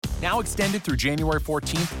Now extended through January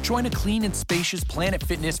 14th, join a clean and spacious Planet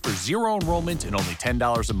Fitness for zero enrollment and only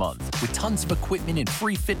 $10 a month. With tons of equipment and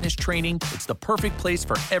free fitness training, it's the perfect place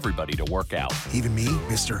for everybody to work out. Even me,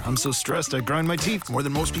 mister. I'm so stressed I grind my teeth more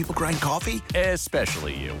than most people grind coffee.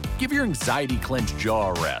 Especially you. Give your anxiety-clenched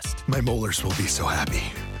jaw a rest. My molars will be so happy.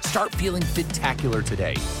 Start feeling fit-tacular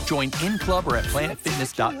today. Join in club or at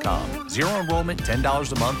planetfitness.com. Zero enrollment,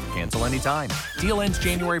 $10 a month, cancel anytime. Deal ends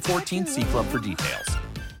January 14th. See club for details.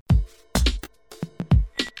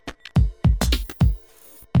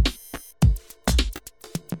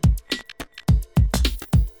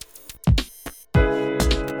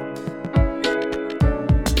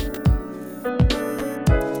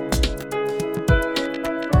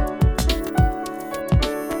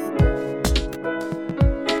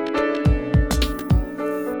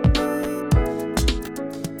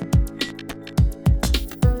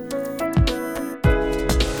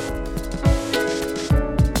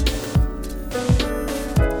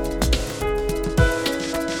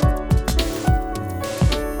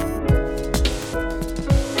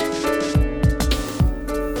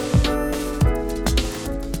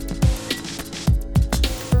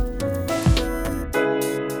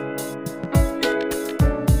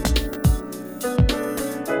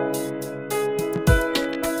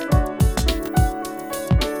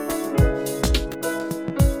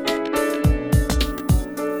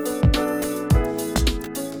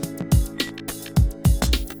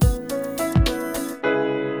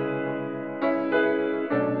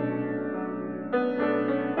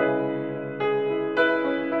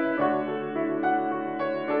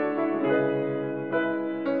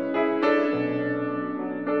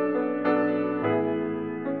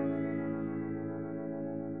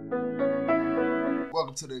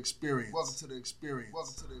 Welcome to the experience. Welcome to the experience.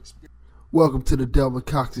 Welcome to the experience. Welcome to the Delvin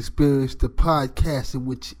Cox Experience, the podcast in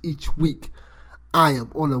which each week I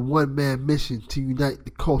am on a one-man mission to unite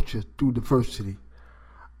the culture through diversity.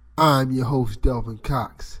 I'm your host, Delvin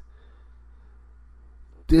Cox.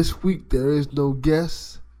 This week there is no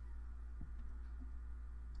guest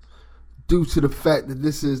due to the fact that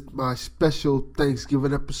this is my special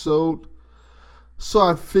Thanksgiving episode. So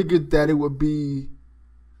I figured that it would be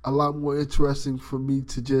a lot more interesting for me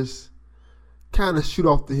to just kind of shoot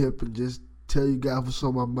off the hip and just tell you guys what's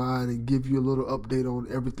on my mind and give you a little update on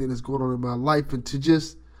everything that's going on in my life, and to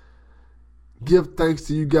just give thanks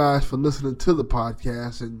to you guys for listening to the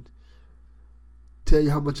podcast and tell you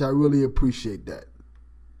how much I really appreciate that.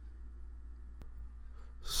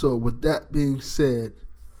 So with that being said,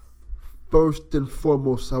 first and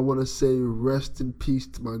foremost, I want to say rest in peace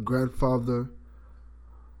to my grandfather,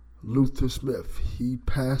 Luther Smith. He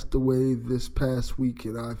passed away this past week,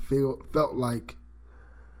 and I felt like,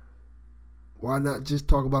 why not just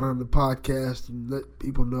talk about it on the podcast and let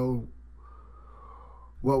people know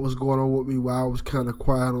what was going on with me while I was kind of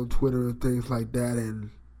quiet on Twitter and things like that,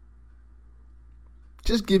 and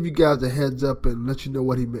just give you guys a heads up and let you know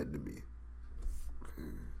what he meant to me.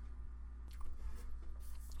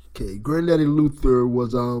 Okay, Granddaddy Luther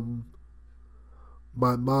was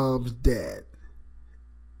my mom's dad.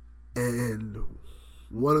 And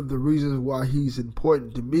one of the reasons why he's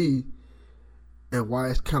important to me and why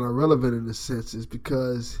it's kind of relevant in a sense is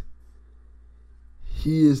because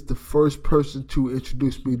he is the first person to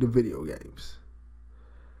introduce me to video games.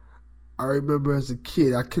 I remember as a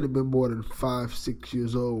kid, I could have been more than 5-6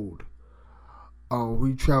 years old.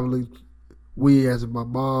 We as my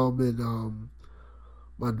mom and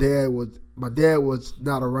my dad was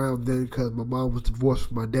not around then because my mom was divorced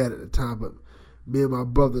from my dad at the time, but me and my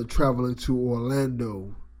brother traveling to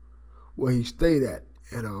Orlando where he stayed at,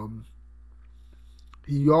 and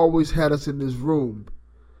he always had us in this room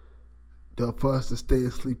for us to stay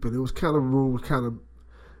and sleep in. It was kind of a room kind of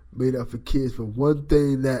made up for kids, but one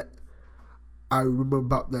thing that I remember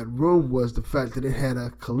about that room was the fact that it had a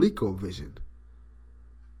ColecoVision,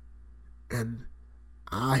 and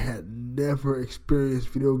I had never experienced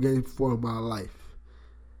video games before in my life,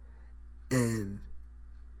 and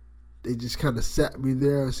they just kind of sat me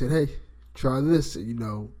there and said, hey, try this.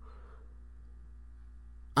 And,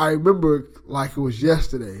 I remember like it was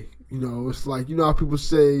yesterday. It's like, how people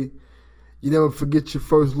say you never forget your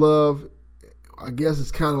first love. I guess it's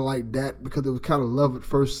kind of like that because it was kind of love at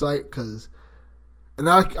first sight. And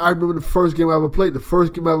I remember the first game I ever played. The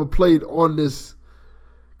first game I ever played on this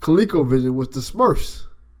ColecoVision was the Smurfs.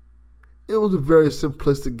 It was a very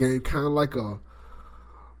simplistic game, kind of like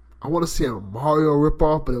I want to say a Mario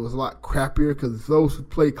ripoff, but it was a lot crappier because those who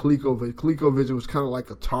played ColecoVision was kind of like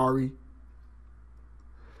Atari.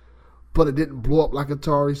 But it didn't blow up like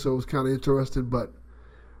Atari, so it was kind of interesting. But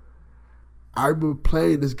I remember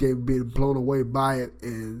playing this game, being blown away by it,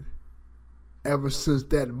 and ever since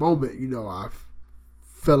that moment, I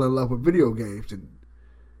fell in love with video games. And,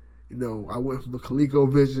 I went from a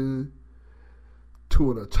ColecoVision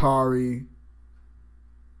to an Atari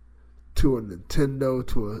to a Nintendo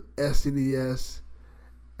to a SNES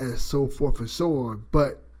and so forth and so on.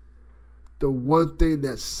 But the one thing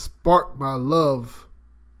that sparked my love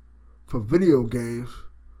for video games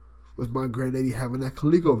was my granddaddy having that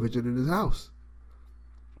ColecoVision in his house.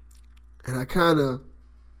 And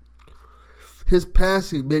his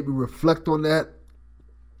passing made me reflect on that,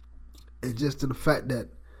 and just in the fact that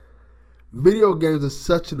video games are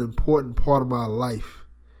such an important part of my life.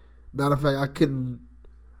 Matter of fact, I couldn't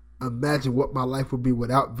imagine what my life would be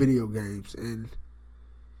without video games, and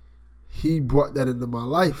he brought that into my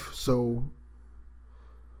life. So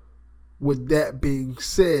with that being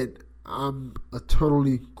said, I'm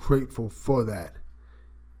eternally grateful for that.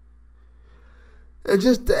 And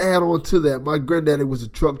just to add on to that, my granddaddy was a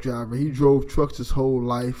truck driver. He drove trucks his whole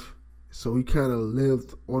life, so he kind of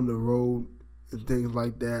lived on the road and things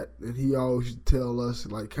like that. And he always used to tell us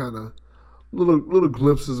like kind of little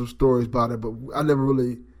glimpses of stories about it, but I never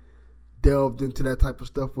really delved into that type of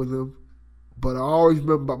stuff with him. But I always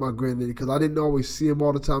remember about my granddaddy because I didn't always see him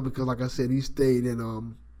all the time because, like I said, he stayed in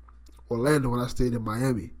Orlando and I stayed in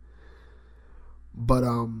Miami. But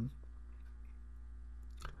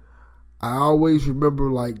I always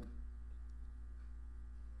remember like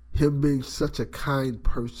him being such a kind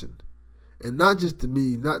person. And not just to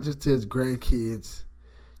me, not just to his grandkids,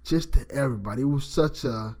 just to everybody. He was such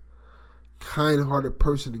a kind-hearted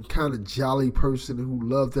person and kind of jolly person who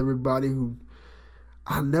loved everybody, who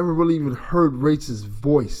I never really even heard Rachel's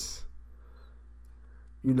voice,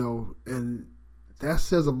 and that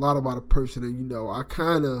says a lot about a person. And, I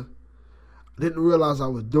kind of didn't realize I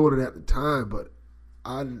was doing it at the time, but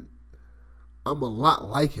I'm a lot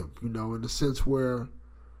like him, in the sense where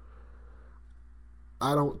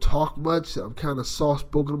I don't talk much. I'm kind of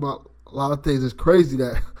soft-spoken about a lot of things. It's crazy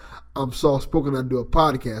that I'm soft-spoken and I do a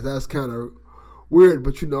podcast. That's kind of weird,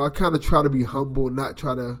 but, I kind of try to be humble and not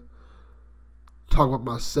try to talk about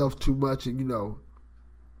myself too much. And, a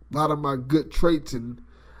lot of my good traits, and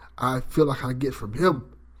I feel like I get from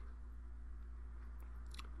him.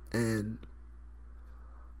 And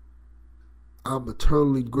I'm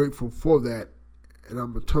eternally grateful for that, and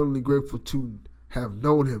I'm eternally grateful to have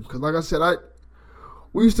known him. Because like I said,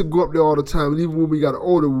 we used to go up there all the time, and even when we got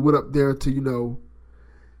older, we went up there to,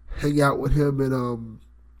 hang out with him.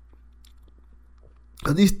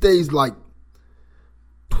 And he stays like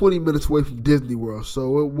 20 minutes away from Disney World,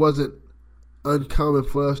 so it wasn't uncommon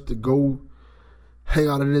for us to go hang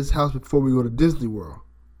out in his house before we go to Disney World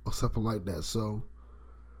or something like that. So,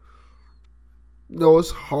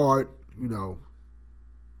 it's hard,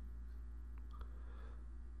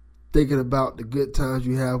 thinking about the good times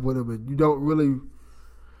you have with him, and you don't really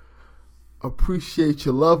appreciate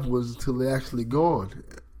your loved ones until they're actually gone.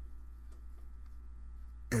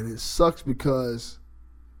 And it sucks because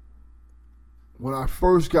when I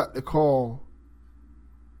first got the call,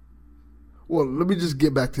 well, let me just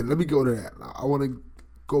get back to that. Let me go to that. I want to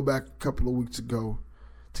go back a couple of weeks ago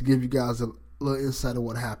to give you guys a little insight of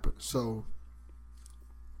what happened. So,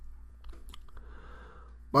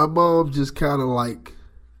 my mom just kind of like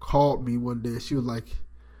called me one day. She was like,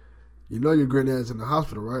 your granddad's in the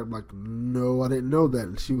hospital, right? I'm like, no, I didn't know that.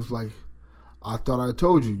 And she was like, I thought I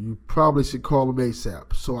told you. You probably should call him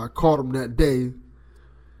ASAP. So I called him that day,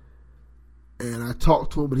 and I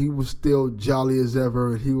talked to him, and he was still jolly as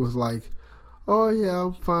ever. And he was like, oh, yeah,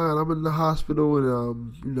 I'm fine. I'm in the hospital.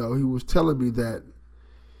 And, he was telling me that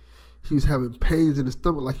he was having pains in his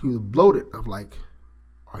stomach like he was bloated. I'm like,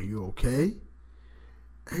 are you okay?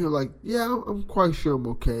 And he was like, yeah, I'm quite sure I'm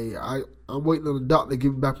okay. I'm waiting on the doctor to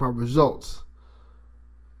give me back my results.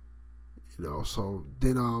 So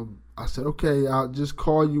then I said, okay, I'll just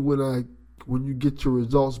call you when you get your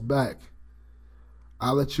results back.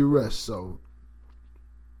 I'll let you rest. So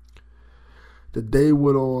the day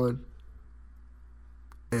went on,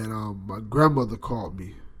 and my grandmother called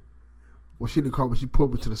me. Well, she didn't call me. She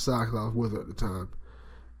pulled me to the side because I was with her at the time.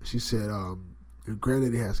 She said, your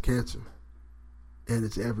granddaddy has cancer, and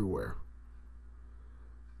it's everywhere.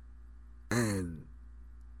 And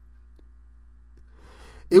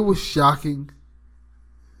it was shocking.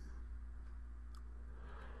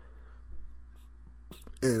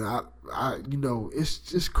 And I it's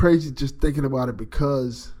just crazy just thinking about it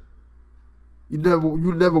because you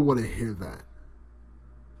never want to hear that.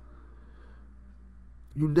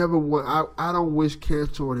 You never want. I don't wish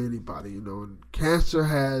cancer on anybody. And cancer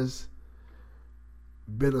has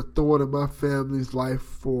been a thorn in my family's life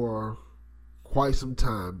for quite some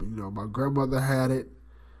time. My grandmother had it.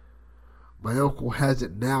 My uncle has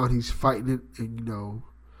it now, and he's fighting it. And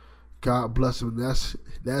God bless him.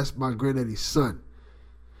 That's my granddaddy's son.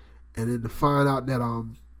 And then to find out that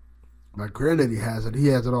my granddaddy has it, he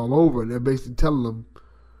has it all over, and they're basically telling him,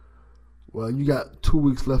 well, you got 2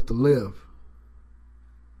 weeks left to live.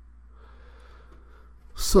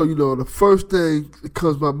 So, the first thing that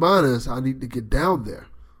comes to my mind is I need to get down there.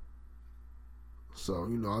 So,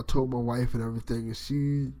 I told my wife and everything, and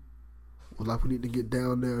she was like, we need to get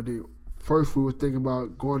down there. First, we were thinking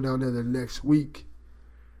about going down there the next week,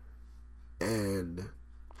 and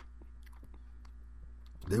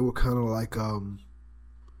they were kind of like,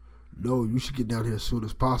 no, you should get down here as soon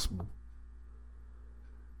as possible.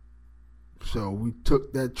 So we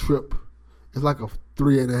took that trip. It's like a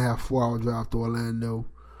 3.5, 4 hour drive to Orlando.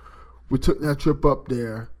 We took that trip up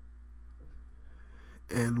there,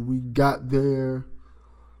 and we got there,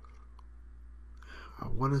 I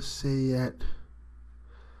want to say at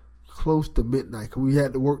close to midnight, because we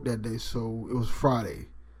had to work that day, so it was Friday.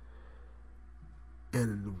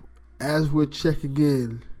 And as we're checking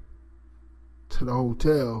in to the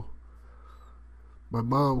hotel, my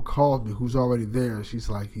mom called me, who's already there. She's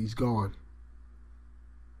like, he's gone.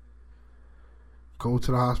 Go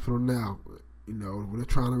to the hospital now. They're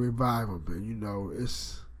trying to revive him. And,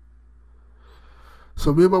 it's...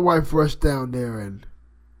 So me and my wife rushed down there, and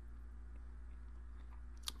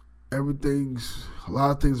a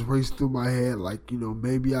lot of things raced through my head. Like,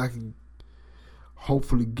 maybe I can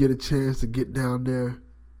hopefully get a chance to get down there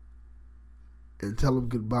and tell him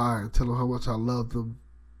goodbye and tell him how much I love them.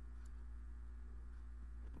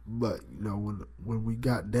 But, when we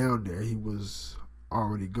got down there, he was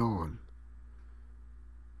already gone.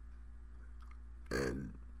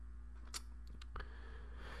 And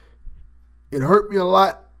it hurt me a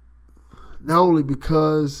lot, not only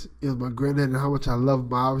because it was my granddad and how much I love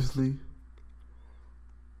him, obviously,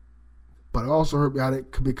 but it also hurt me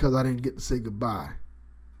because I didn't get to say goodbye.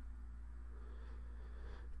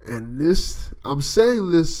 And I'm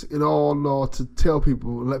saying this in all to tell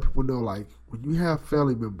people and let people know, like, when you have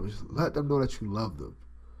family members, let them know that you love them.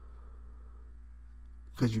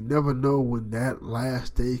 Because you never know when that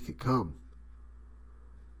last day could come.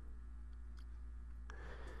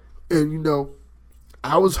 And,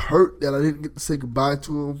 I was hurt that I didn't get to say goodbye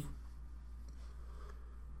to him.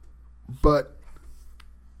 But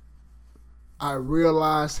I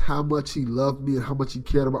realized how much he loved me and how much he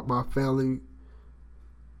cared about my family.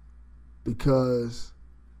 Because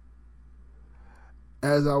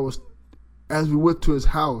as we went to his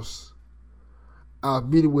house, I was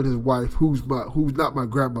meeting with his wife, who's not my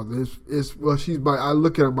grandmother. I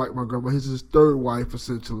look at her like my grandma. He's his third wife,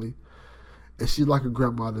 essentially. And she's like a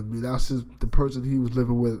grandmother to me. That's the person he was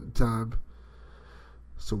living with at the time.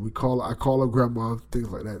 So I call her grandma, things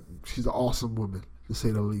like that. She's an awesome woman, to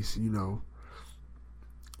say the least,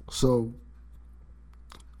 So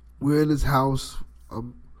we're in his house.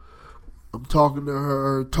 I'm talking to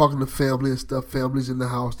her, talking to family and stuff. Family's in the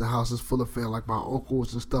house. The house is full of family, like my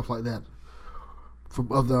uncles and stuff like that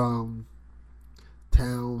from other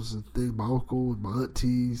towns and things. My uncles, my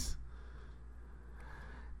aunties.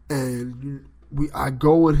 And I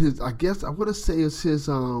go in his, I guess I want to say it's his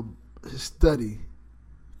study,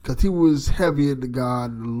 because he was heavy into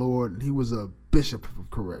God and the Lord, and he was a bishop, if I'm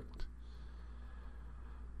correct.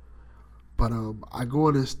 But I go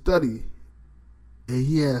in his study, and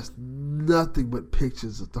he has nothing but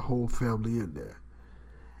pictures of the whole family in there.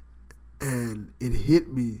 And it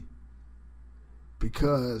hit me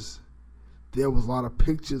because there was a lot of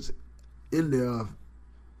pictures in there of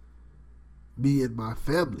me and my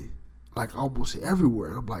family, like almost everywhere.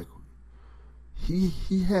 And I'm like,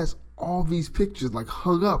 he has all these pictures like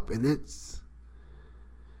hung up, and it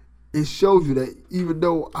shows you that even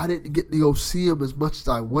though I didn't get to go see him as much as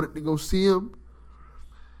I wanted to go see him,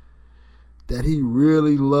 that he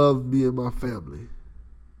really loved me and my family.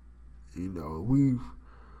 We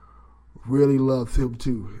really loved him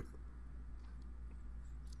too.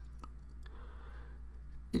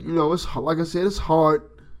 It's like I said, it's hard.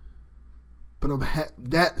 But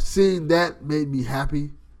seeing that made me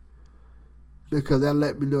happy, because that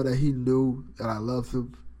let me know that he knew that I loved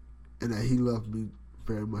him and that he loved me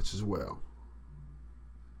very much as well.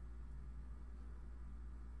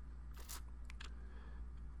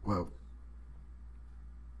 Well,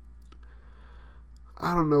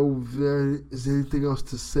 I don't know if there is anything else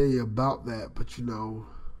to say about that, but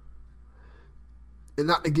and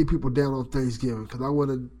not to get people down on Thanksgiving, because I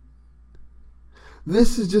want to.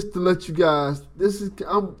 This is just to let you guys,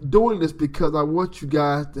 I'm doing this because I want you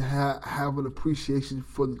guys to have an appreciation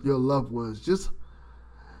for your loved ones. Just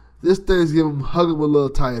this Thanksgiving, hug them a little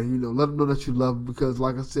tighter. Let them know that you love them because,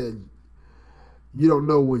 like I said, you don't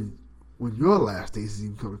know when your last day is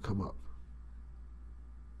even going to come up.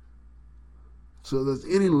 So if there's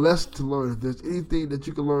any lesson to learn, if there's anything that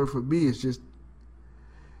you can learn from me, it's just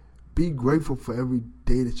be grateful for every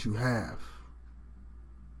day that you have.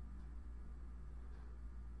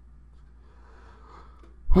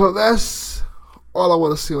 Well, that's all I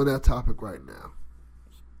want to say on that topic right now.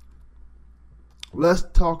 Let's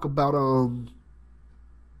talk about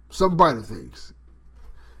some brighter things.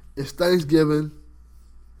 It's Thanksgiving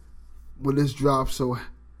when this drops, so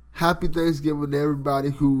happy Thanksgiving to everybody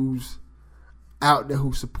who's out there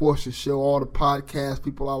who supports the show, all the podcast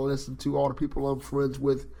people I listen to, all the people I'm friends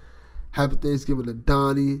with. Happy Thanksgiving to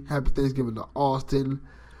Donnie. Happy Thanksgiving to Austin,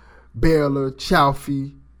 Baylor,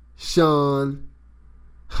 Chowfie, Sean,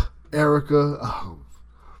 Erica,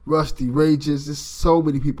 Rusty, Rages. There's so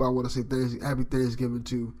many people I want to say happy Thanksgiving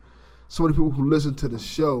to. So many people who listen to the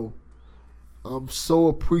show. I'm so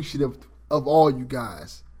appreciative of all you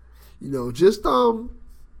guys. Just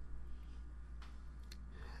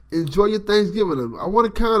enjoy your Thanksgiving. I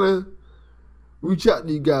want to kind of reach out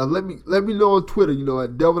to you guys. Let me know on Twitter,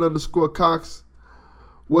 at Delvin_Cox,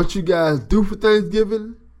 what you guys do for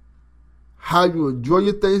Thanksgiving, how you enjoy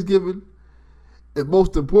your Thanksgiving, and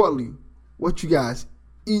most importantly, what you guys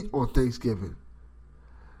eat on Thanksgiving.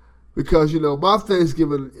 Because, my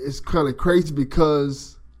Thanksgiving is kind of crazy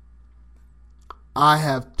because I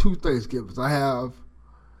have two Thanksgivings. I have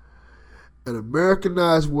an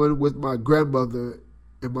Americanized one with my grandmother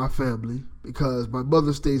and my family because my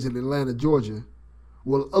mother stays in Atlanta, Georgia.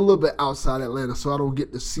 Well, a little bit outside Atlanta, so I don't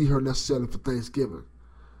get to see her necessarily for Thanksgiving.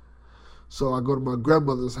 So I go to my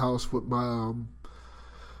grandmother's house with my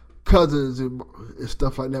cousins and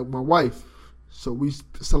stuff like that with my wife. So we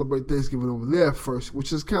celebrate Thanksgiving over there first,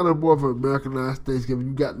 which is kind of more of an Americanized Thanksgiving.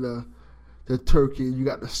 You got the turkey, you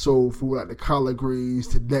got the soul food, like the collard greens,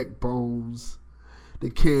 the neck bones, the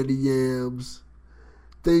candy yams,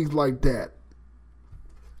 things like that.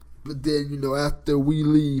 But then, after we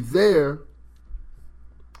leave there,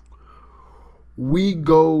 we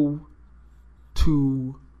go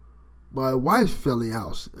to my wife's family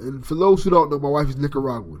house. And for those who don't know, my wife is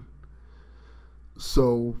Nicaraguan.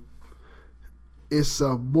 So it's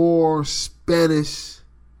a more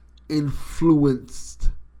Spanish-influenced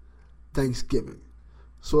Thanksgiving.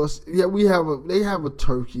 So they have a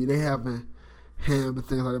turkey, they have a ham and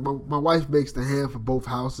things like that. My wife makes the ham for both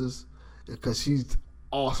houses because she's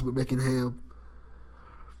awesome at making ham.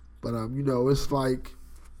 But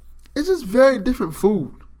it's just very different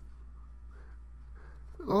food.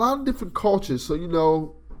 A lot of different cultures.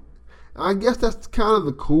 So, I guess that's kind of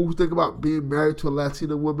the cool thing about being married to a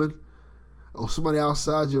Latina woman or somebody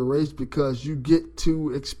outside your race, because you get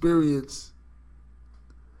to experience,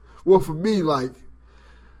 well, for me,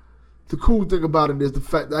 the cool thing about it is the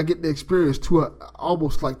fact that I get to experience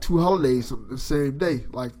almost like two holidays on the same day.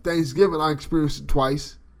 Like Thanksgiving, I experienced it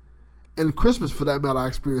twice. And Christmas, for that matter, I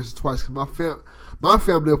experienced it twice. Because my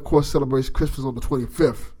family, of course, celebrates Christmas on the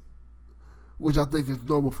 25th, which I think is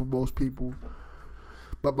normal for most people.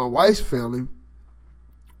 But my wife's family,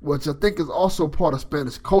 which I think is also part of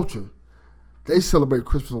Spanish culture, they celebrate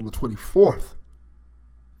Christmas on the 24th.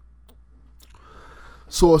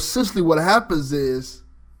 So essentially what happens is,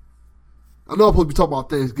 I know I'm supposed to be talking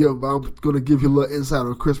about Thanksgiving, but I'm going to give you a little insight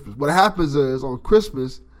on Christmas. What happens is on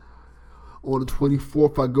Christmas, on the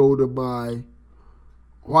 24th, I go to my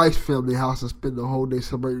wife's family house and spend the whole day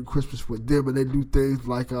celebrating Christmas with them. And they do things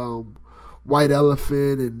like White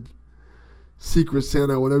Elephant and Secret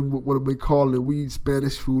Santa, whatever you want to be called it. We eat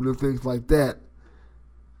Spanish food and things like that.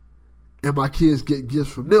 And my kids get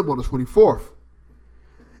gifts from them on the 24th.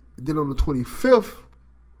 And then on the 25th,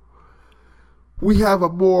 we have a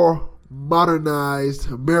more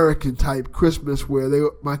modernized American type Christmas where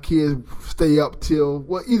my kids stay up till,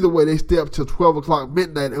 well, either way, they stay up till 12 o'clock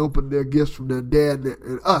midnight and open their gifts from their dad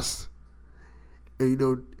and us.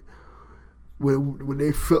 And when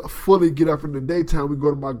they fully get up in the daytime, we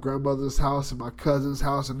go to my grandmother's house and my cousin's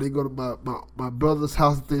house, and they go to my brother's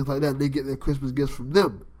house and things like that, and they get their Christmas gifts from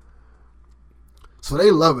them. So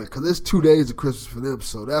they love it because it's 2 days of Christmas for them,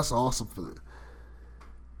 so that's awesome for them.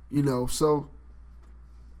 So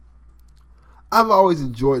I've always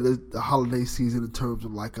enjoyed the holiday season in terms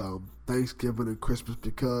of Thanksgiving and Christmas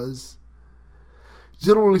because,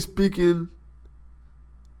 generally speaking,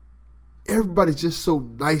 everybody's just so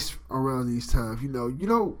nice around these times. It ain't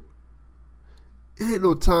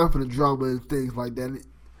no time for the drama and things like that.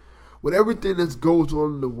 With everything that goes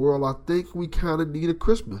on in the world, I think we kind of need a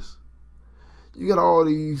Christmas. You got all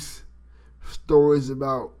these stories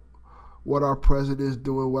about what our president is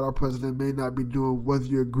doing, what our president may not be doing, whether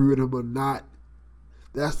you agree with him or not.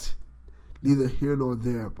 That's neither here nor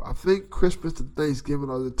there. But I think Christmas and Thanksgiving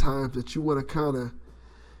are the times that you want to kind of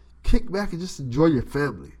kick back and just enjoy your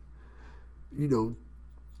family. You know,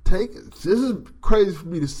 this is crazy for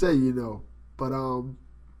me to say, you know, but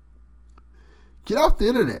get off the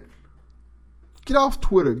internet. Get off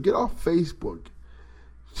Twitter. Get off Facebook.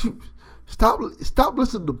 Stop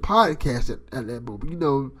listening to podcasts at that moment. You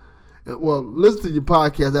know, well, listen to your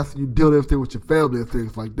podcast after you deal everything with your family and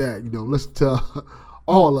things like that. You know, listen to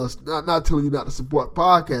all of us. Not telling you not to support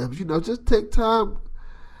podcasts, but, you know, just take time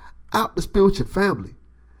out to spend with your family.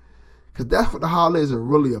 Because that's what the holidays are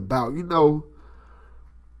really about. You know,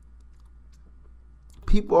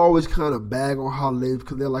 people always kind of bag on holidays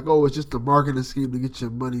because they're like, oh, it's just a marketing scheme to get your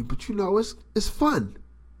money. But, you know, it's fun.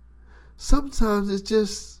 Sometimes it's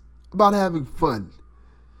just about having fun.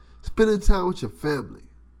 Spending time with your family.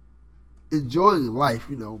 Enjoying life,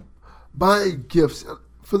 you know. Buying gifts.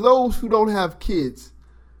 For those who don't have kids,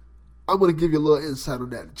 I'm going to give you a little insight on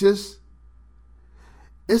that.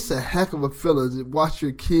 It's a heck of a feeling to watch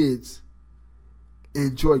your kids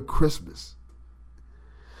enjoy Christmas.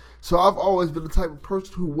 So I've always been the type of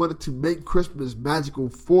person who wanted to make Christmas magical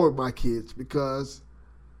for my kids because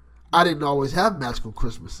I didn't always have magical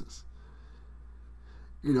Christmases.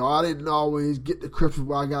 You know, I didn't always get the Christmas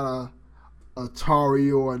where I got a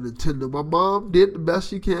Atari or a Nintendo. My mom did the best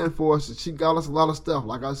she can for us, and she got us a lot of stuff.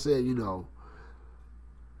 Like I said, you know,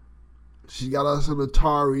 she got us an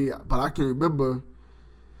Atari, but I can remember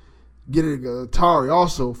getting an Atari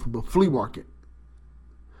also from a flea market.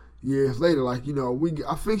 Years later, like, you know,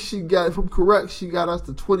 I think she got, if I'm correct, she got us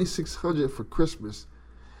the 2600 for Christmas.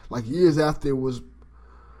 Like years after it was,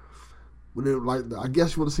 when it, like, I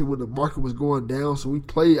guess you want to say when the market was going down. So I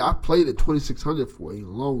played at 2600 for a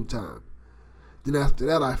long time. Then after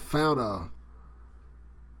that, I found a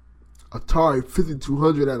Atari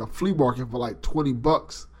 5200 at a flea market for like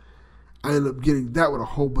 $20. I ended up getting that with a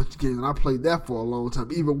whole bunch of games, and I played that for a long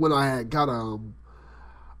time, even when I had got a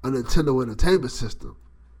Nintendo Entertainment System.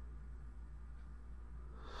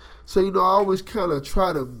 So, you know, I always kind of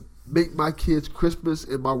try to make my kids' Christmas,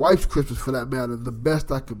 and my wife's Christmas for that matter, the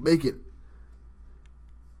best I could make it.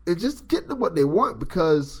 And just get them what they want,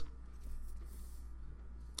 because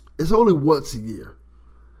it's only once a year.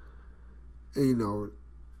 And, you know,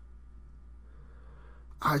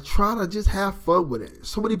 I try to just have fun with it.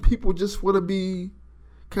 So many people just want to be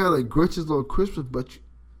kind of Grinches on Christmas, but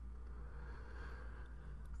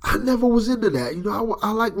I never was into that. You know,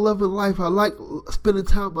 I like loving life. I like spending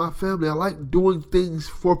time with my family. I like doing things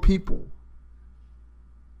for people.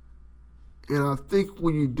 And I think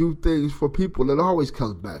when you do things for people, it always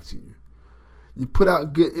comes back to you. You put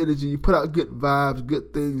out good energy, you put out good vibes,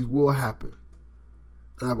 good things will happen.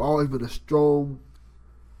 And I've always been a strong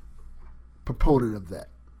proponent of that.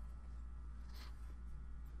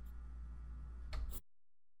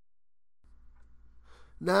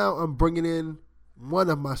 Now I'm bringing in one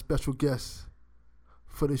of my special guests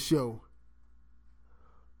for the show.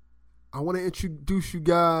 I want to introduce you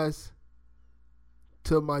guys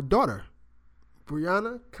to my daughter,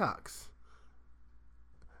 Briana Cox.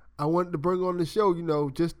 I wanted to bring on the show, you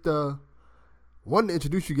know, just wanted to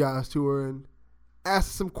introduce you guys to her and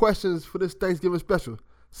ask some questions for this Thanksgiving special.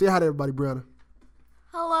 Say hi to everybody, Briana.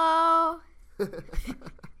 Hello.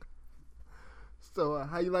 So,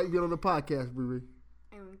 how you like being on the podcast, Bree?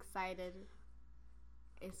 I'm excited.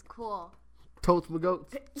 It's cool. Totes my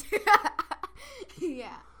goats?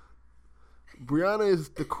 Yeah. Briana is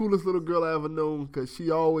the coolest little girl I ever known because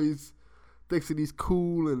she always thinks of these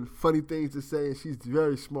cool and funny things to say, and she's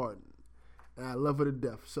very smart. And I love her to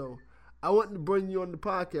death. So I wanted to bring you on the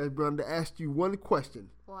podcast, Briana, to ask you one question.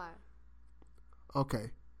 What?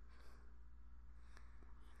 Okay.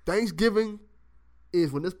 Thanksgiving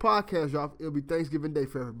is, when this podcast drops, it'll be Thanksgiving Day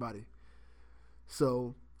for everybody.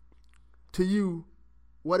 So, to you,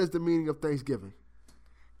 what is the meaning of Thanksgiving?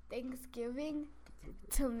 Thanksgiving,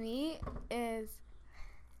 to me, is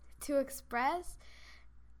to express,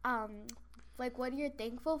 like, what you're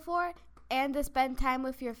thankful for and to spend time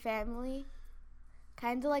with your family.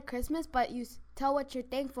 Kind of like Christmas, but you tell what you're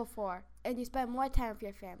thankful for and you spend more time with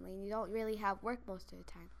your family and you don't really have work most of the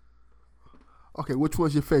time. Okay, which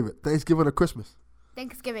one's your favorite, Thanksgiving or Christmas?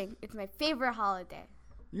 Thanksgiving. It's my favorite holiday.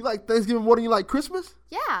 You like Thanksgiving more than you like Christmas?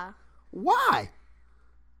 Yeah. Why?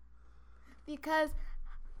 Because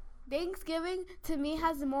Thanksgiving, to me,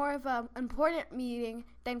 has more of an important meaning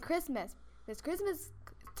than Christmas. Because Christmas,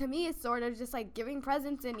 to me, is sort of just like giving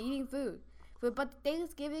presents and eating food. But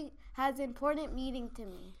Thanksgiving has important meaning to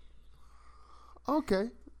me.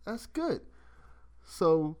 Okay, that's good.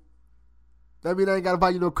 So, That means I ain't got to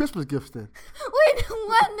buy you no Christmas gifts then. Wait,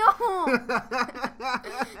 what? No.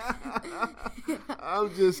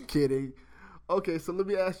 I'm just kidding. Okay, so let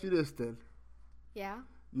me ask you this then. Yeah.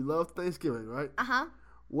 You love Thanksgiving, right? Uh-huh.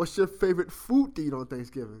 What's your favorite food to eat on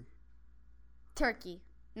Thanksgiving? Turkey.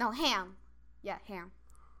 No, ham. Yeah, ham.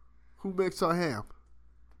 Who makes our ham?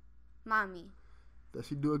 Mommy. Does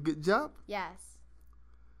she do a good job? Yes.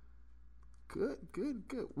 Good.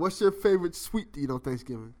 What's your favorite sweet to eat on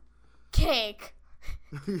Thanksgiving? Cake.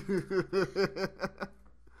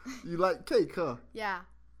 You like cake, huh? Yeah,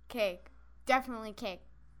 cake. Definitely cake.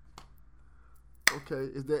 Okay.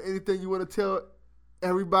 Is there anything you want to tell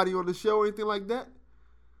everybody on the show or anything like that?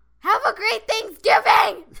 Have a great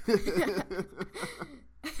Thanksgiving!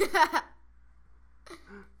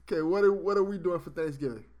 Okay, what are we doing for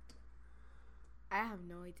Thanksgiving? I have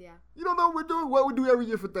no idea. You don't know what we're doing? What we do every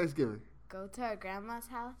year for Thanksgiving? Go to our grandma's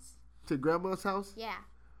house? To grandma's house? Yeah.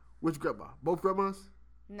 Which grandma? Both grandmas?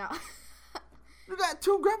 No. You got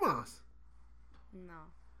 2 grandmas.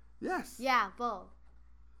 No. Yes. Yeah, both.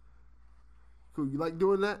 Cool. You like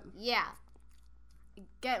doing that? Yeah.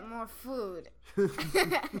 Get more food.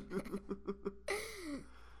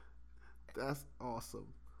 That's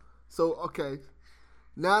awesome. So, okay.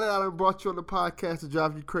 Now that I done brought you on the podcast to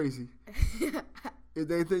drive you crazy, is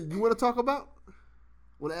there anything you want to talk about?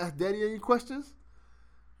 Want to ask Daddy any questions?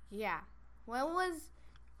 Yeah. When was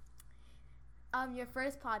your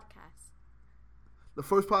first podcast? The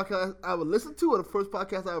first podcast I ever listened to or the first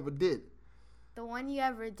podcast I ever did? The one you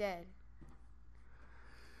ever did.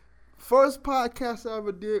 First podcast I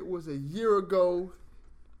ever did was a year ago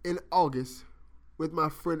in August with my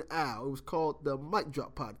friend Al. It was called the Mic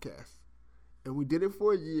Drop Podcast. And we did it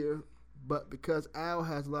for a year, but because Al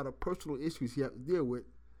has a lot of personal issues he has to deal with,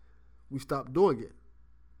 we stopped doing it.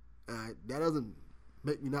 That doesn't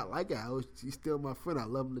make me not like Al. He's still my friend. I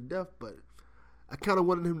love him to death, but I kind of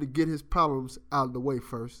wanted him to get his problems out of the way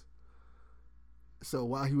first. So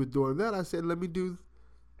while he was doing that, I said, let me do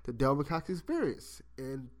the Delvin Cox Experience.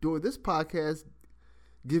 And doing this podcast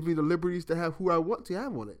gives me the liberties to have who I want to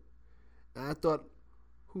have on it. And I thought,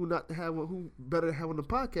 who better to have on the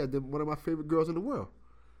podcast than one of my favorite girls in the world?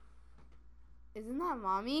 Isn't that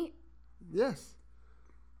Mommy? Yes.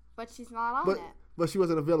 But she's not on it. But she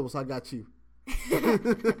wasn't available, so I got you.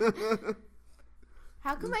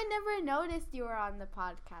 How come I never noticed you were on the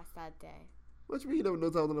podcast that day? What you mean you never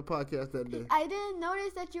noticed I was on the podcast that day? I didn't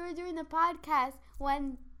notice that you were doing the podcast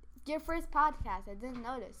when your first podcast. I didn't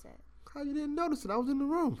notice it. How you didn't notice it? I was in the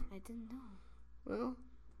room. I didn't know. Well,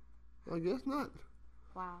 I guess not.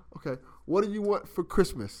 Wow. Okay. What do you want for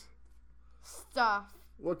Christmas? Stuff.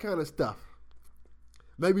 What kind of stuff?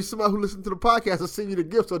 Maybe somebody who listens to the podcast will send you the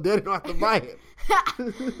gift so Daddy don't have to buy it.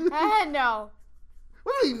 No.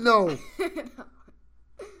 What do you know? No.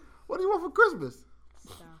 What do you want for Christmas?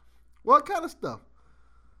 Stuff. What kind of stuff?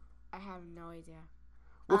 I have no idea.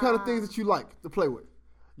 What kind of things that you like to play with?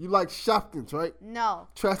 You like Shopkins, right? No.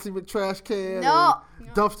 Trashy McTrash Can. No.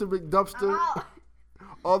 Dumpster McDumpster. Oh.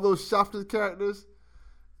 All those Shopkins characters.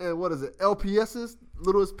 And what is it? LPS's?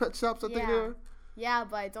 Littlest Pet Shops, I think they are. Yeah,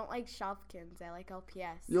 but I don't like Shopkins. I like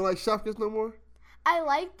LPS. You don't like Shopkins no more? I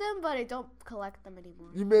like them, but I don't collect them anymore.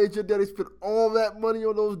 You made your daddy spend all that money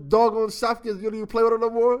on those doggone Shopkins. You don't even play with them no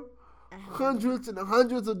more? Hundreds and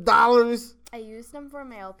hundreds of dollars. I use them for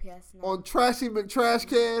my LPS now. On Trashy McTrash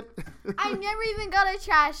Can. I never even got a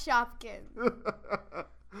trash Shopkin.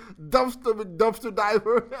 Dumpster McDumpster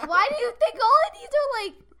Diver. Why do you think all of these are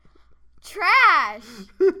like trash?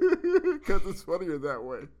 Because it's funnier that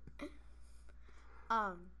way.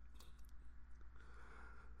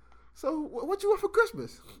 So, what you want for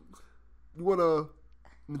Christmas? You want a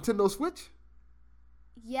Nintendo Switch?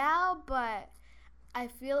 Yeah, but I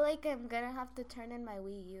feel like I'm going to have to turn in my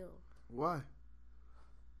Wii U. Why?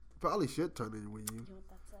 Probably should turn in your Wii U. You know what,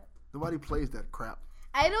 that's it. Nobody plays that crap.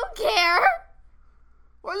 I don't care.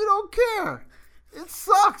 Why you don't care? It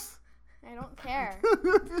sucks. I don't care.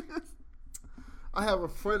 I have a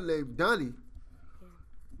friend named Donnie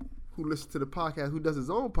who listens to the podcast, who does his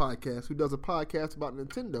own podcast, who does a podcast about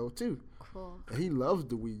Nintendo too. Cool. And he loves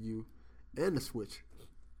the Wii U and the Switch.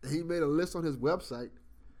 And he made a list on his website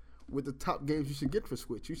with the top games you should get for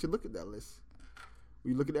Switch. You should look at that list.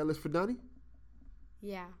 Will you look at that list for Donnie?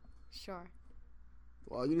 Yeah, sure.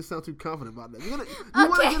 Well, you didn't sound too confident about that. You want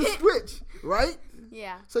to get a Switch, right?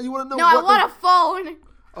 Yeah. So you want to know No, I want a phone.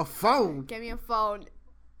 A phone? Give me a phone.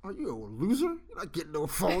 Are you a loser? You're not getting no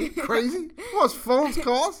phone. You crazy? How much phones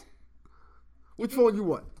cost? Which phone you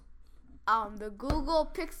want? The Google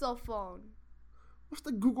Pixel phone. What's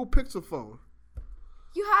the Google Pixel phone?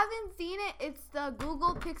 You haven't seen it? It's the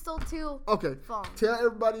Google Pixel 2 phone. Tell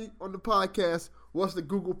everybody on the podcast what's the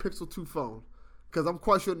Google Pixel 2 phone. Because I'm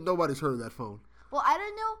quite sure nobody's heard of that phone. Well, I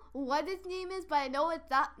don't know what its name is, but I know it's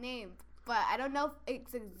that name. But I don't know if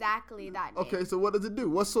it's exactly that name. Okay, so what does it do?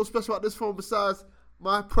 What's so special about this phone besides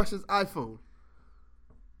my precious iPhone?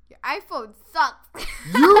 Your iPhone sucks.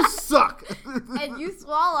 You suck. And you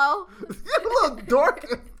swallow. You little dork.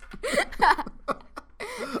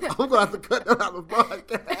 I'm going to have to cut that out of the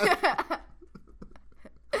podcast.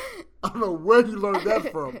 I don't know where you learned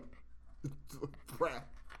that from. Crap.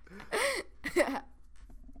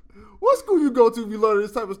 What school you go to if you learn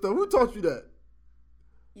this type of stuff? Who taught you that?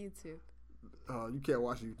 YouTube. Oh, you can't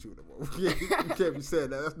watch YouTube no more. You can't be saying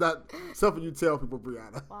that. That's not something you tell people,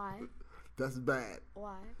 Briana. Why? That's bad.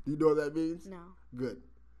 Why? Do you know what that means? No. Good.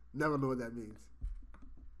 Never know what that means.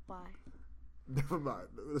 Why? Never mind.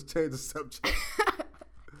 Let's change the subject.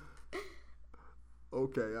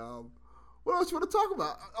 Okay. What else you want to talk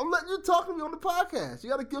about? I'm letting you talk to me on the podcast. You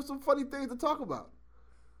got to give some funny things to talk about.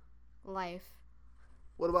 Life.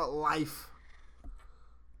 What about life?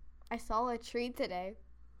 I saw a tree today.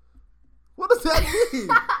 What does that mean?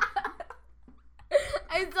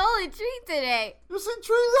 I saw a tree today. You see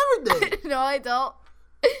trees every day. No, I don't.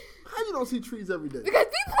 How you don't see trees every day? Because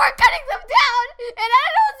people are cutting them down, and I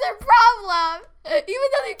don't know what's their problem. Even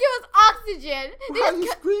though they give us oxygen. Well, how are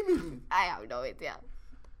you screaming? I have no idea.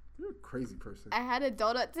 You're a crazy person. I had a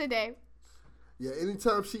donut today. Yeah,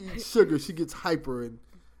 anytime she eats sugar, she gets hyper and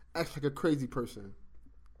acts like a crazy person.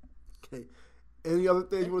 Okay. Any other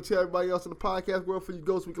things you want to tell everybody else in the podcast world before you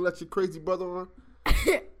go so we can let your crazy brother on?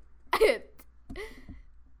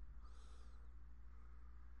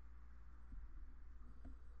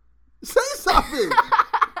 Say something.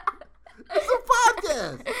 It's a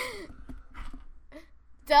podcast.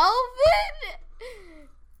 Delvin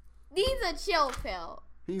needs a chill pill.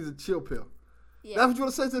 He needs a chill pill. Yeah. That's what you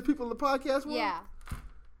want to say to the people in the podcast world? Yeah.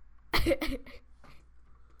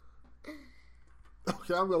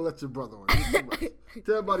 Okay, I'm going to let your brother on.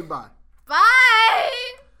 Tell everybody bye. Bye.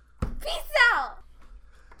 Peace out.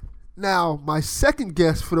 Now, my second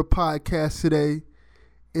guest for the podcast today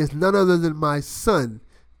is none other than my son,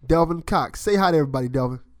 Delvin Cox. Say hi to everybody,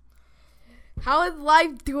 Delvin. How is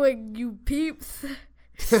life doing, you peeps?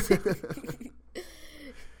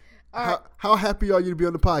 How happy are you to be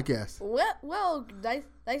on the podcast? Well,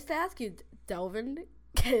 nice to ask you, Delvin.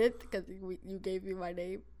 Because you gave me my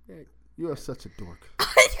name. You are such a dork.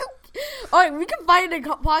 All right, we can find a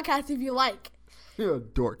podcast if you like. You're a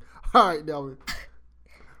dork. All right, Delvin.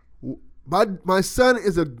 My son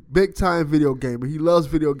is a big-time video gamer. He loves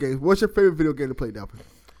video games. What's your favorite video game to play, Delvin?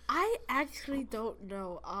 I actually don't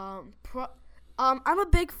know. I'm a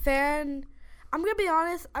big fan. I'm gonna be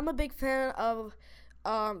honest. I'm a big fan of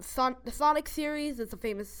the Sonic series. It's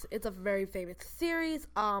a very famous series.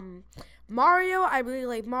 Mario. I really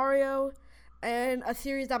like Mario, and a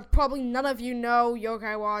series that probably none of you know,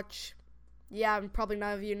 Yokai Watch. Yeah, probably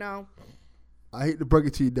none of you know. I hate to break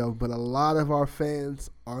it to you, Delvin, but a lot of our fans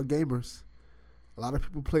are gamers. A lot of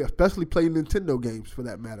people especially play Nintendo games for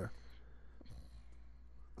that matter.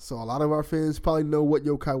 So a lot of our fans probably know what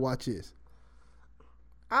Yokai Watch is.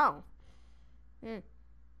 Oh.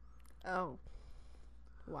 Oh.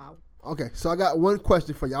 Wow. Okay, so I got one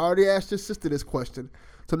question for you. I already asked your sister this question,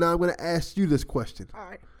 so now I'm going to ask you this question. All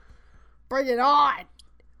right. Bring it on.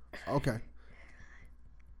 Okay.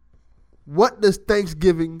 What does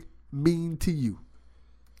Thanksgiving mean to you?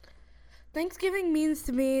 Thanksgiving means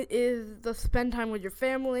to me is to spend time with your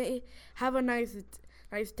family, have a nice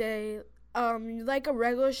day. Like a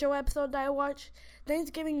regular show episode that I watch,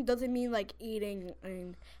 Thanksgiving doesn't mean like eating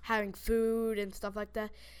and having food and stuff like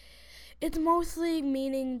that. It's mostly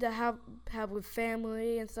meaning to have with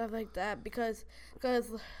family and stuff like that because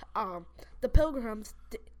the Pilgrims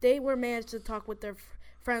they were managed to talk with their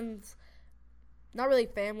friends, not really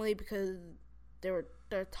family because they're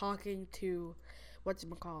talking to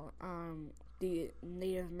the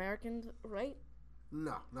Native Americans, right?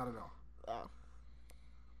 No, not at all. Oh.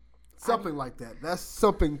 Something like that. That's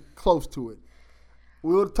something close to it.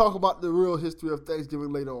 We'll talk about the real history of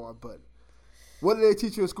Thanksgiving later on, but what did they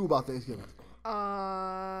teach you in school about Thanksgiving?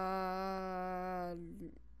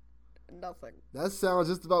 Nothing. That sounds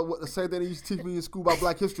just about the same thing they used to teach me in school about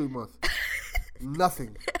Black History Month.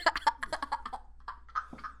 Nothing.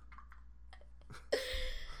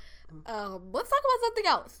 Let's talk about something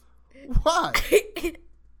else. Why?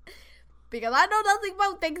 Because I know nothing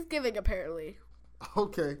about Thanksgiving, apparently.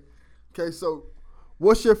 Okay, so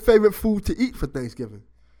what's your favorite food to eat for Thanksgiving?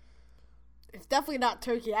 It's definitely not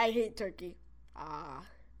turkey. I hate turkey.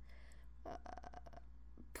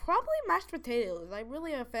 probably mashed potatoes. I'm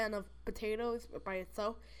really a fan of potatoes by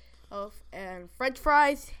itself. And French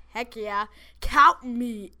fries, heck yeah, count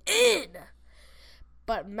me in.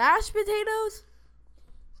 But mashed potatoes,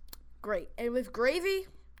 great. And with gravy,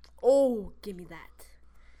 oh, give me that.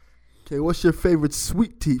 Okay, what's your favorite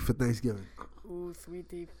sweet tea for Thanksgiving? Ooh, sweet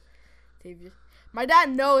tea. My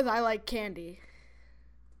dad knows I like candy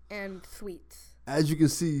and sweets. As you can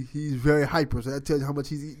see, he's very hyper, so that tells you how much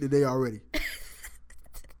he's eaten today already.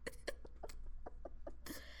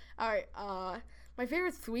 All right, my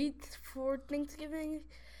favorite sweets for Thanksgiving,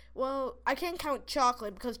 well, I can't count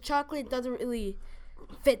chocolate because chocolate doesn't really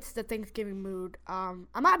fit the Thanksgiving mood. I'm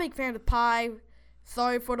not a big fan of pie.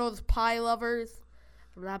 Sorry for those pie lovers.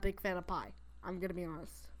 I'm not a big fan of pie. I'm going to be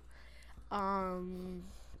honest. I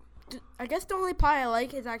guess the only pie I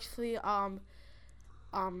like is actually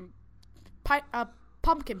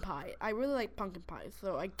pumpkin pie. I really like pumpkin pie,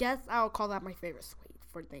 so I guess I'll call that my favorite sweet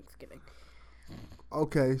for Thanksgiving.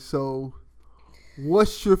 Okay, so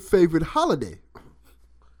what's your favorite holiday?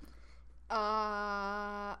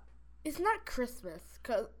 It's not Christmas,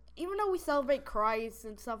 cause even though we celebrate Christ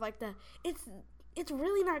and stuff like that, it's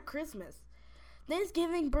really not Christmas.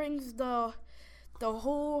 Thanksgiving brings the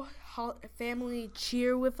whole family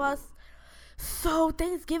cheer with us, so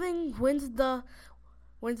Thanksgiving wins the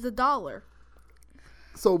dollar.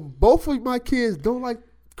 So both of my kids don't like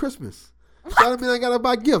Christmas. That mean I gotta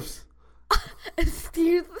buy gifts.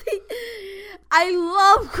 Excuse me? I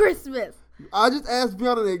love Christmas. I just asked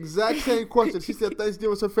Briana the exact same question. She said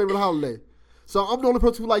Thanksgiving was her favorite holiday. So I'm the only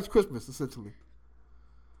person who likes Christmas, essentially.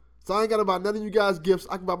 So I ain't gotta buy none of you guys gifts.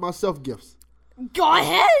 I can buy myself gifts. Go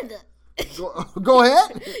ahead. Go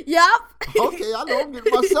ahead? Yep. Okay, I know I'm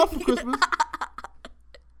getting myself for Christmas.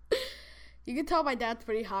 You can tell my dad's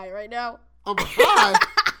pretty high right now. I'm high?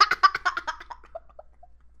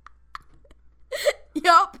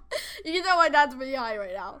 Yup. You can tell my dad's pretty high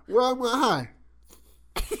right now. Where am I high?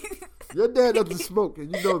 Your dad doesn't smoke,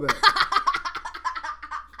 and you know that.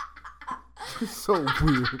 It's so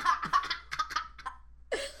weird.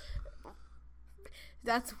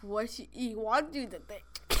 That's what you want you to think.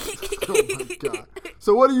 Oh my God.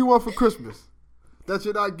 So what do you want for Christmas that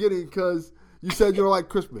you're not getting because you said you don't like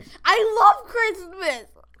Christmas? I love Christmas.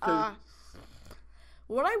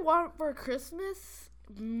 What I want for Christmas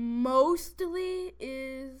mostly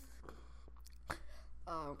is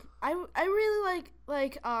I really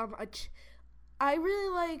like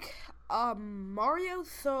Mario,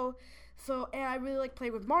 so and I really like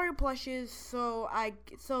playing with Mario plushes, so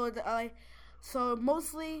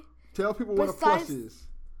mostly tell people what a plush is.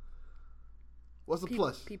 What's a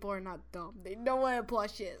plush? People are not dumb. They know what a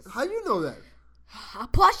plush is. How you know that? A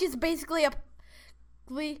plush is basically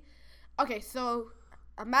okay, so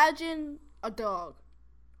imagine a dog.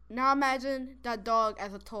 Now imagine that dog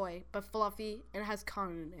as a toy, but fluffy and has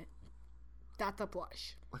cotton in it. That's a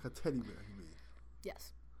plush. Like a teddy bear, you mean?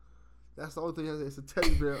 Yes. That's the only thing. It's a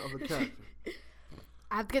teddy bear of a character.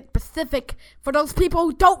 I have to get specific for those people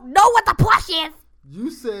who don't know what the plush is.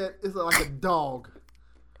 You said it's like a dog,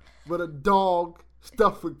 but a dog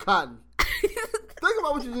stuffed with cotton. Think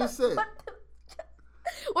about what you just said.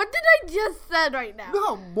 What did I just said right now? You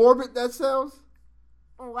know how morbid that sounds?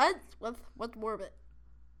 What? What's morbid?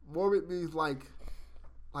 Morbid means like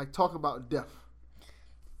talking about death.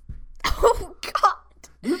 Oh God!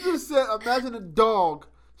 You just said imagine a dog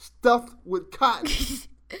stuffed with cotton.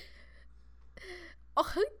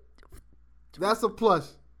 That's a plush.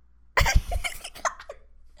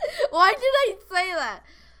 Why did I say that?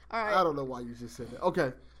 All right. I don't know why you just said that.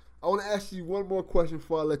 Okay. I want to ask you one more question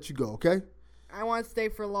before I let you go, okay? I want to stay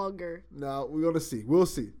for longer. No, we're going to see. We'll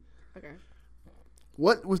see. Okay.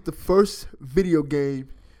 What was the first video game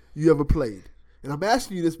you ever played? And I'm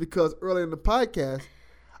asking you this because earlier in the podcast,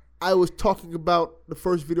 I was talking about the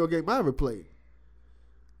first video game I ever played.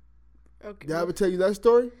 Okay. Did I ever tell you that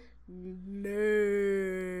story?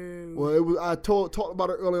 No. Well, I talked about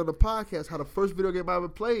it earlier on the podcast, how the first video game I ever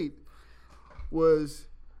played was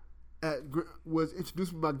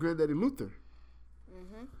introduced by my granddaddy Luther.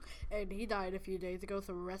 Mm-hmm. And he died a few days ago,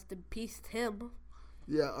 so rest in peace to him.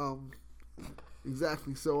 Yeah,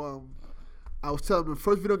 exactly. So, I was telling him the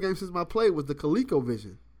first video game system I played was the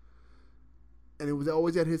ColecoVision. And it was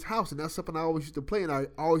always at his house, and that's something I always used to play, and I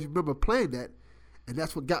always remember playing that, and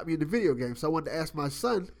that's what got me into video games. So I wanted to ask my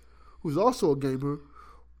son, who's also a gamer,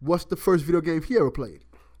 what's the first video game he ever played?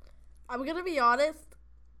 I'm going to be honest.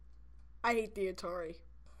 I hate the Atari.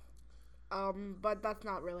 But that's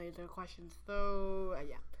not really the question. So,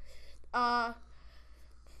 yeah. I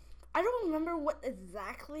don't remember what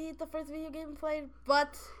exactly the first video game I played,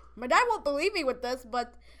 but my dad won't believe me with this,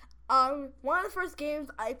 but One of the first games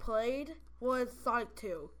I played was Sonic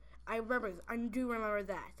 2. I do remember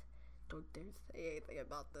that. Don't dare say anything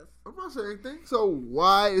about this. I'm not saying anything. So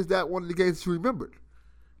why is that one of the games you remembered?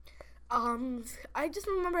 I just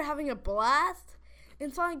remember having a blast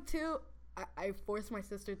in Sonic 2. I forced my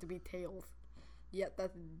sister to be Tails. Yeah,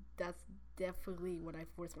 that's definitely what I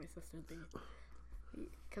forced my sister to be.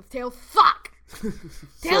 Because Tails suck!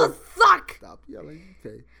 Tails suck! Stop yelling.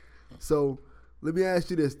 Okay. So, let me ask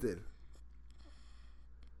you this then.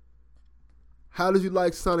 How did you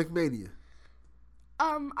like Sonic Mania?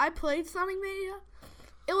 I played Sonic Mania.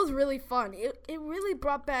 It was really fun. It really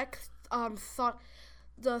brought back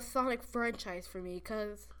the Sonic franchise for me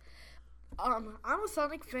because I'm a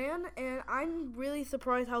Sonic fan and I'm really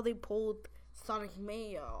surprised how they pulled Sonic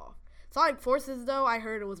Mania off. Sonic Forces though, I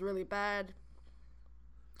heard it was really bad.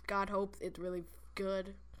 God hopes it's really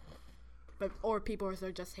good. Or people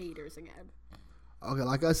are just haters again. Okay,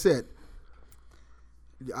 like I said,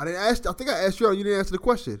 I think I asked you and you didn't answer the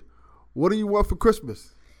question. What do you want for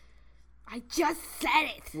Christmas? I just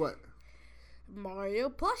said it. What? Mario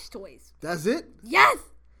plush toys. That's it? Yes.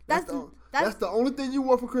 That's the only thing you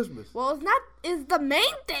want for Christmas. Well, it's the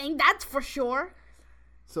main thing, that's for sure.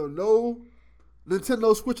 So no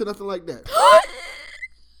Nintendo Switch or nothing like that.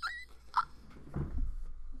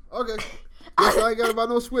 Okay. Guess I ain't got about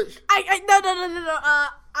no Switch. No.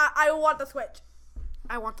 I want the Switch.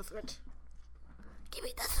 I want the Switch. Give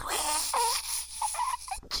me the Switch.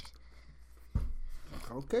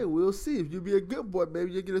 Okay, we'll see. If you be a good boy,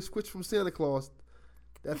 maybe you'll get a Switch from Santa Claus.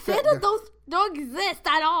 Santa don't exist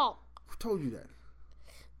at all. Who told you that?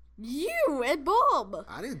 You and Mom.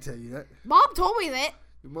 I didn't tell you that. Mom told me that.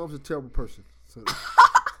 Your mom's a terrible person. So.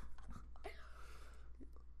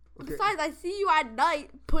 Okay. Besides, I see you at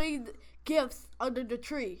night putting gifts under the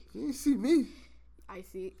tree. You didn't see me. I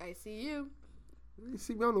see you. You didn't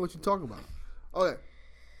see me. I don't know what you're talking about. Okay.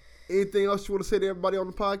 Anything else you want to say to everybody on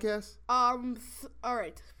the podcast? All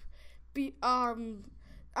right.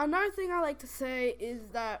 Another thing I like to say is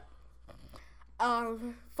that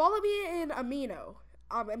follow me in Amino.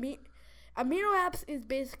 Amino apps is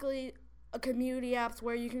basically a community apps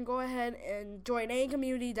where you can go ahead and join any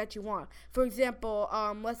community that you want. For example,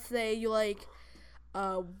 let's say you like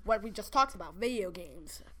what we just talked about, video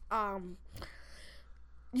games.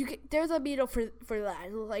 There's a Amino for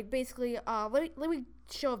that. Like basically, let me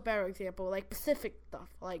show a better example. Like specific stuff.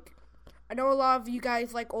 Like I know a lot of you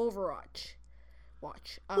guys like Overwatch.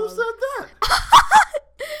 Who said that?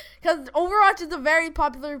 Because Overwatch is a very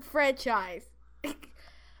popular franchise.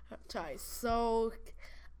 So,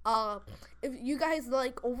 if you guys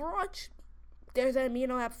like Overwatch, there's an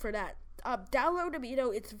Amino app for that. Download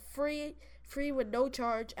Amino. It's free with no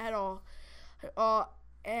charge at all.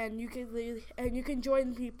 And you can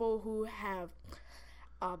join people who have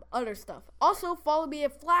other stuff. Also, follow me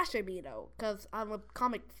at Flash Amino because I'm a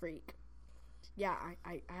comic freak. Yeah,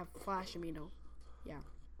 I have Flash Amino. Yeah.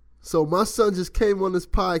 So my son just came on this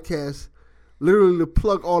podcast literally to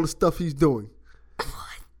plug all the stuff he's doing. What?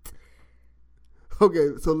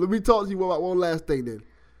 Okay, so let me talk to you about one last thing then.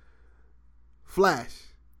 Flash.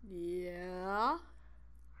 Yeah.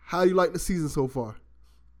 How you like the season so far?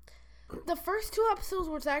 The first 2 episodes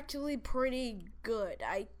was actually pretty good.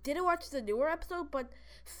 I didn't watch the newer episode, but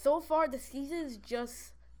so far the season's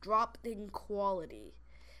just dropped in quality,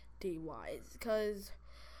 wise. Because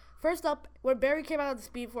first up, when Barry came out of the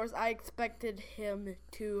Speed Force, I expected him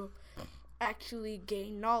to actually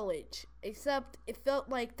gain knowledge. Except it felt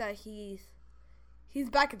like that he's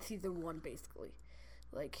back in season 1 basically.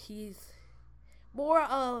 Like he's more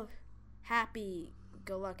of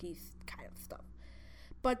happy-go-lucky kind of stuff.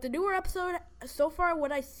 But the newer episode, so far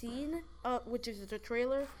what I've seen, which is the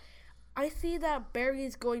trailer, I see that Barry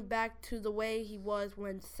is going back to the way he was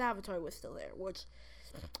when Savitar was still there, which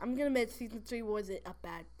I'm going to admit season 3 wasn't a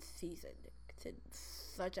bad season,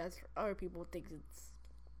 such as other people think it's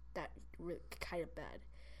that really kind of bad,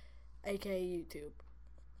 aka YouTube.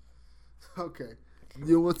 Okay.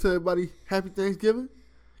 You want to tell everybody Happy Thanksgiving?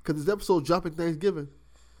 Because this episode dropping Thanksgiving.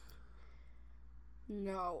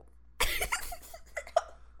 No.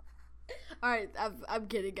 Alright, I'm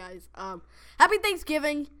kidding, guys. Happy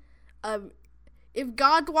Thanksgiving. If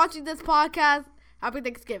God's watching this podcast, happy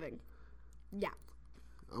Thanksgiving. Yeah.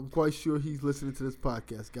 I'm quite sure he's listening to this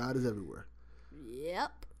podcast. God is everywhere.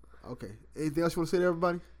 Yep. Okay. Anything else you want to say to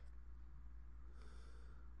everybody?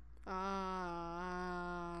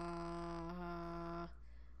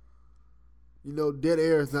 You know, dead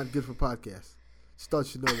air is not good for podcasts. Just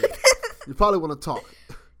thought you know that. You probably want to talk.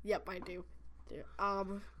 Yep, I do.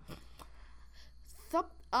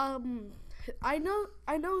 I know.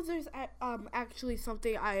 There's actually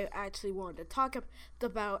something I actually wanted to talk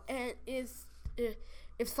about, and is if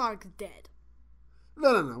Sonic's dead.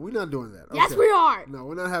 No. We're not doing that. Yes, we are. No,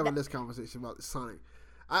 we're not having this conversation about Sonic.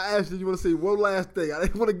 I asked you want to say one last thing. I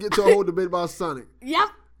didn't want to get to a whole debate about Sonic. Yep.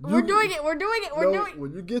 We're doing it. When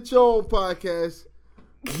you get your own podcast,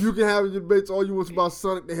 you can have your debates all you want about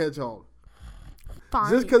Sonic the Hedgehog.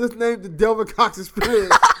 Fine. Just because it's named the Delvin Cox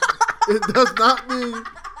Experience, it does not mean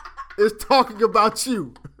it's talking about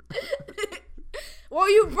you. Well,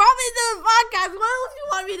 you brought me to the podcast. What else do you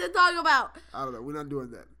want me to talk about? I don't know. We're not doing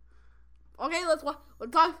that. Okay, let's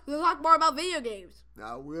talk more about video games.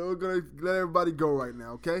 Now, we're going to let everybody go right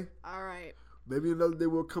now, okay? All right. Maybe another day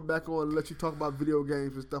we'll come back on and let you talk about video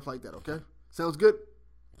games and stuff like that, okay? Sounds good?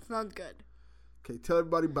 Sounds good. Okay, tell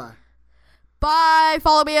everybody bye. Bye.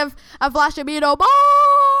 Follow me at Flash Amino. Bye.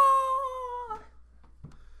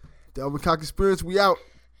 Delvin Cox Experience, we out.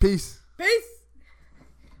 Peace. Peace.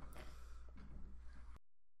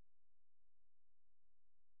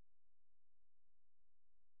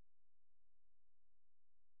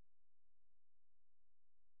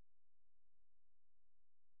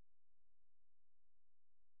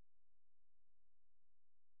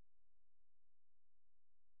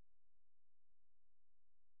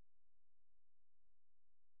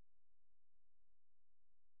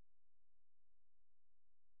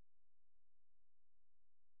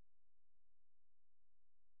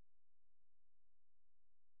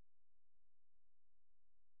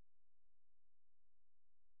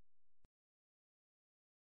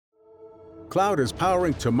 Cloud is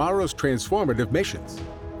powering tomorrow's transformative missions.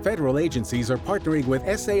 Federal agencies are partnering with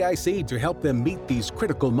SAIC to help them meet these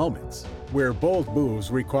critical moments, where bold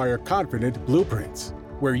moves require confident blueprints,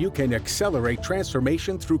 where you can accelerate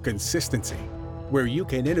transformation through consistency, where you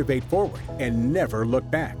can innovate forward and never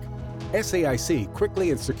look back. SAIC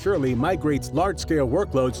quickly and securely migrates large-scale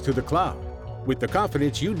workloads to the cloud with the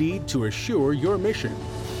confidence you need to assure your mission.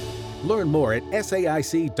 Learn more at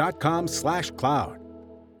saic.com/cloud.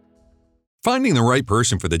 Finding the right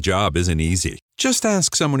person for the job isn't easy. Just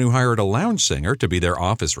ask someone who hired a lounge singer to be their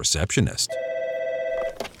office receptionist.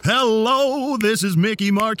 Hello, this is Mickey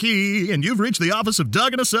Marquis, and you've reached the office of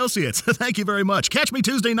Doug & Associates. Thank you very much. Catch me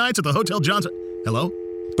Tuesday nights at the Hotel Johnson. Hello?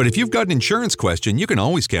 But if you've got an insurance question, you can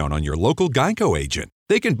always count on your local Geico agent.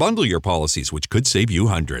 They can bundle your policies, which could save you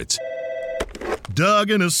hundreds. Doug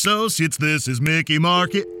 & Associates, this is Mickey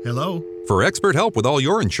Marquis. Hello? For expert help with all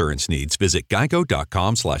your insurance needs, visit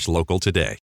geico.com/local today.